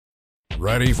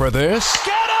Ready for this?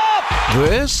 Get up!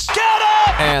 This? Get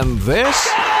up! And this?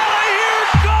 Get out of here!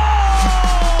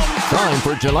 Gone! Time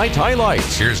for tonight's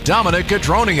highlights. Here's Dominic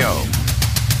Cotroneo.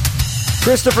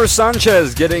 Christopher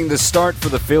Sanchez getting the start for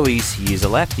the Phillies. He is a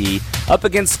lefty up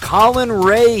against Colin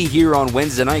Ray here on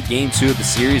Wednesday night, Game 2 of the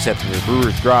series after the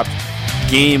Brewers dropped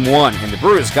Game 1. And the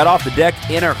Brewers got off the deck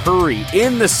in a hurry.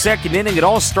 In the second inning, it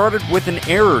all started with an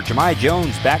error. Jahmai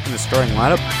Jones, back in the starting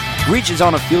lineup, reaches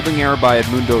on a fielding error by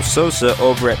Edmundo Sosa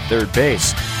over at third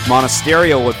base.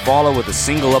 Monasterio would follow with a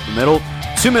single up the middle.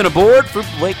 2 men aboard for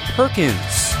Blake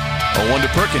Perkins. 0-1 to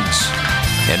Perkins.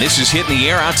 And this is hit in the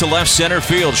air out to left center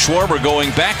field. Schwarber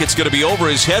going back. It's going to be over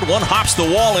his head. One hops the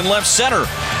wall in left center.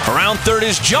 Around third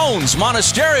is Jones.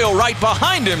 Monasterio right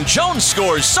behind him. Jones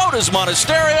scores. So does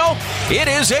Monasterio. It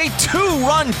is a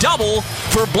 2-run double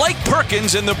for Blake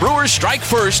Perkins, and the Brewers strike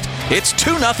first. It's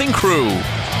 2-0 Crew.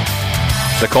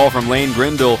 The call from Lane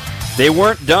Grindle. They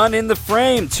weren't done in the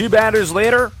frame. 2 batters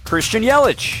later, Christian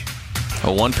Yelich.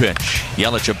 A 1 pitch.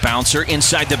 Yelich a bouncer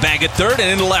inside the bag at third and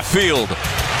into left field.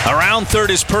 Around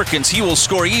third is Perkins. He will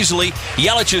score easily.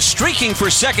 Yelich is streaking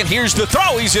for second. Here's the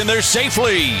throw. He's in there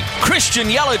safely. Christian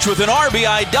Yelich with an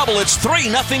RBI double. It's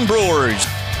 3-0 Brewers.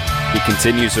 He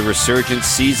continues a resurgent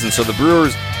season, so the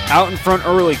Brewers out in front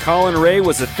early. Colin Ray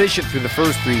was efficient through the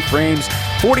first 3 frames.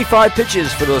 45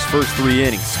 pitches for those first 3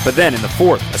 innings. But then in the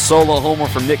fourth, a solo homer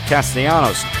from Nick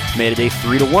Castellanos made it a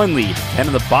 3-1 lead. And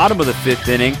in the bottom of the 5th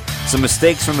inning, some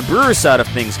mistakes from the Brewers side of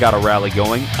things got a rally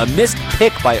going. A missed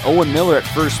pick by Owen Miller at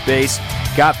first base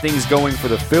got things going for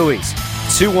the Phillies.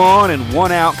 2 on and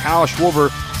 1 out, Kyle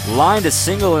Schwarber lined a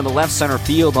single into left center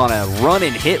field on a run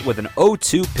and hit with an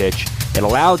 0-2 pitch. It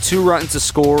allowed 2 runs to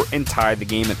score and tied the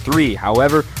game at 3.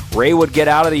 However, Ray would get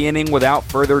out of the inning without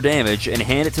further damage and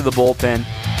hand it to the bullpen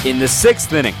in the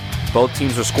 6th inning. Both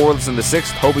teams were scoreless in the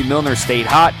 6th. Hobie Milner stayed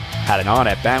hot, had an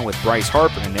on-at-bat with Bryce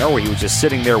Harper in there where he was just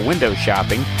sitting there window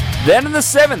shopping. Then in the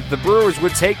 7th, the Brewers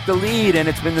would take the lead, and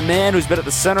it's been the man who's been at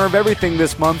the center of everything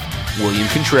this month, William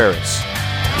Contreras.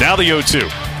 Now the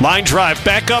 0-2. Line drive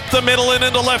back up the middle and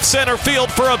into left center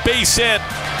field for a base hit.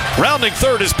 Rounding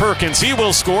third is Perkins. He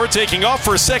will score. Taking off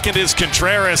for second is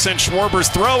Contreras, and Schwarber's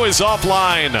throw is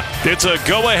offline. It's a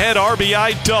go-ahead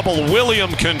RBI double.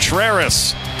 William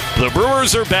Contreras. The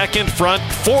Brewers are back in front.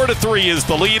 4-3 is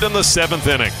the lead in the 7th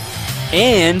inning.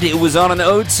 And it was on an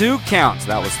 0-2 count.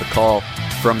 That was the call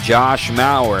from Josh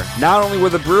Mauer. Not only were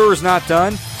the Brewers not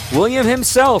done, William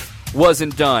himself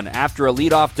wasn't done. After a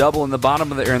leadoff double in the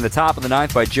top of the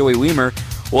 9th by Joey Wiemer,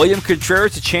 William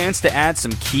Contreras a chance to add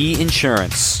some key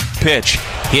insurance. Pitch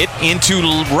hit into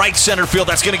right center field.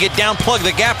 That's going to get down, plug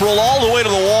the gap, roll all the way to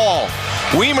the wall.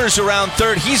 Wiemer's around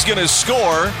third. He's going to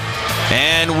score.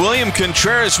 And William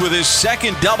Contreras with his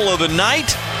second double of the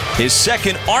night, his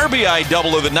second RBI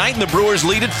double of the night, and the Brewers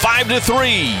lead it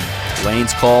 5-3.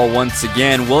 Lane's call once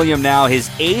again. William now his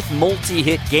 8th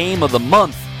multi-hit game of the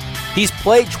month. He's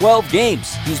played 12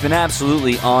 games. He's been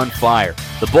absolutely on fire.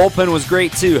 The bullpen was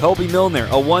great too. Hobie Milner,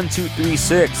 a 1-2-3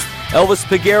 6th. Elvis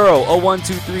Peguero, a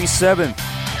 1-2-3 7th.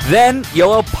 Then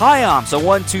Yoel Payamps, a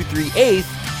 1-2-3 8th.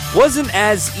 Wasn't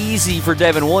as easy for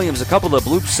Devin Williams. A couple of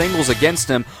bloop singles against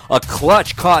him. A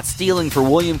clutch caught stealing for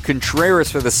William Contreras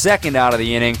for the second out of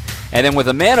the inning. And then with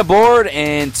a man aboard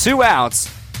and 2 outs,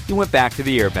 he went back to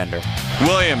the airbender.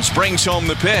 Williams brings home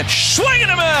the pitch. Swing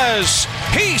and a miss!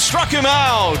 He struck him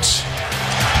out!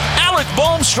 Alec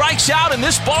Bohm strikes out, and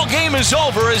this ball game is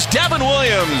over as Devin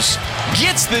Williams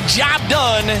gets the job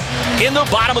done in the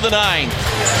bottom of the 9th.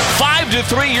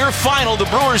 5-3 your final. The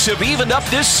Brewers have evened up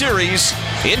this series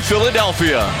in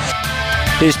Philadelphia.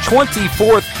 His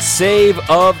 24th save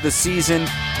of the season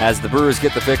as the Brewers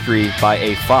get the victory by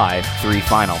a 5-3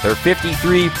 final. They're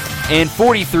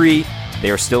 53-43. They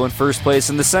are still in first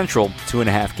place in the Central,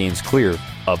 2.5 games clear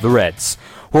of the Reds.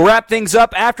 We'll wrap things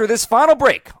up after this final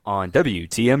break on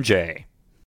WTMJ.